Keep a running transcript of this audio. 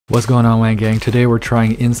What's going on, Wang Gang? Today we're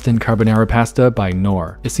trying instant carbonara pasta by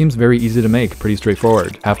Knorr. It seems very easy to make, pretty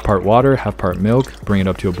straightforward. Half part water, half part milk, bring it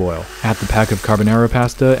up to a boil. Add the pack of carbonara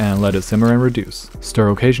pasta and let it simmer and reduce. Stir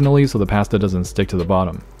occasionally so the pasta doesn't stick to the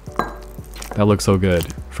bottom. That looks so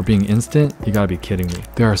good. For being instant, you gotta be kidding me.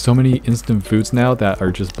 There are so many instant foods now that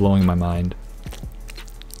are just blowing my mind.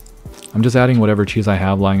 I'm just adding whatever cheese I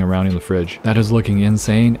have lying around in the fridge. That is looking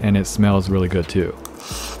insane and it smells really good too.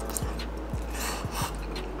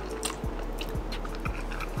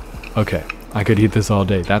 Okay, I could eat this all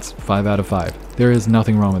day. That's 5 out of 5. There is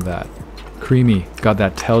nothing wrong with that. Creamy, got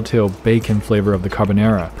that telltale bacon flavor of the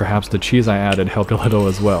carbonara. Perhaps the cheese I added helped a little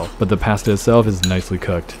as well, but the pasta itself is nicely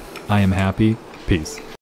cooked. I am happy. Peace.